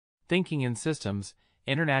Thinking in Systems,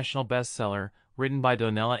 international bestseller, written by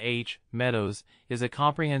Donella H. Meadows, is a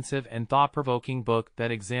comprehensive and thought-provoking book that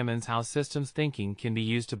examines how systems thinking can be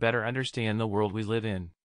used to better understand the world we live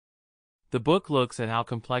in. The book looks at how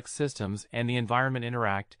complex systems and the environment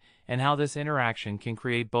interact, and how this interaction can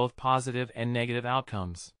create both positive and negative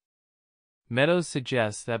outcomes. Meadows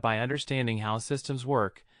suggests that by understanding how systems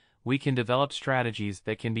work, we can develop strategies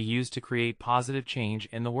that can be used to create positive change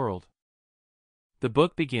in the world. The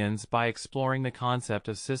book begins by exploring the concept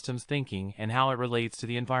of systems thinking and how it relates to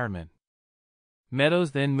the environment.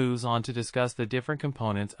 Meadows then moves on to discuss the different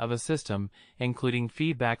components of a system, including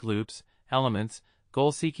feedback loops, elements,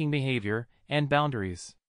 goal-seeking behavior, and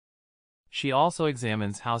boundaries. She also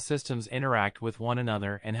examines how systems interact with one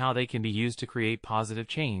another and how they can be used to create positive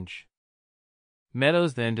change.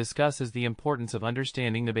 Meadows then discusses the importance of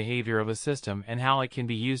understanding the behavior of a system and how it can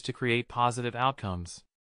be used to create positive outcomes.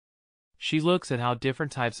 She looks at how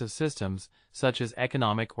different types of systems, such as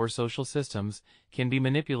economic or social systems, can be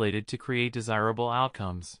manipulated to create desirable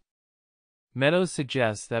outcomes. Meadows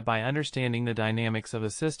suggests that by understanding the dynamics of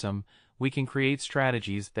a system, we can create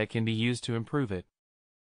strategies that can be used to improve it.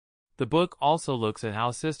 The book also looks at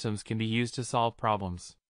how systems can be used to solve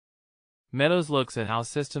problems. Meadows looks at how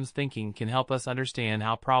systems thinking can help us understand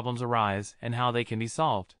how problems arise and how they can be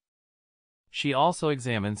solved. She also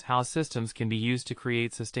examines how systems can be used to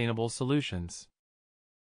create sustainable solutions.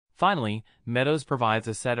 Finally, Meadows provides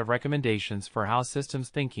a set of recommendations for how systems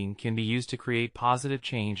thinking can be used to create positive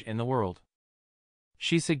change in the world.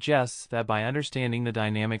 She suggests that by understanding the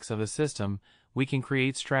dynamics of a system, we can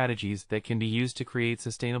create strategies that can be used to create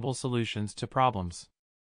sustainable solutions to problems.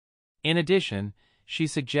 In addition, she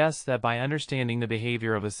suggests that by understanding the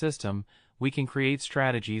behavior of a system, we can create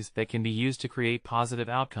strategies that can be used to create positive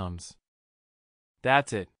outcomes.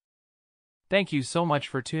 That's it. Thank you so much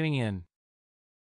for tuning in.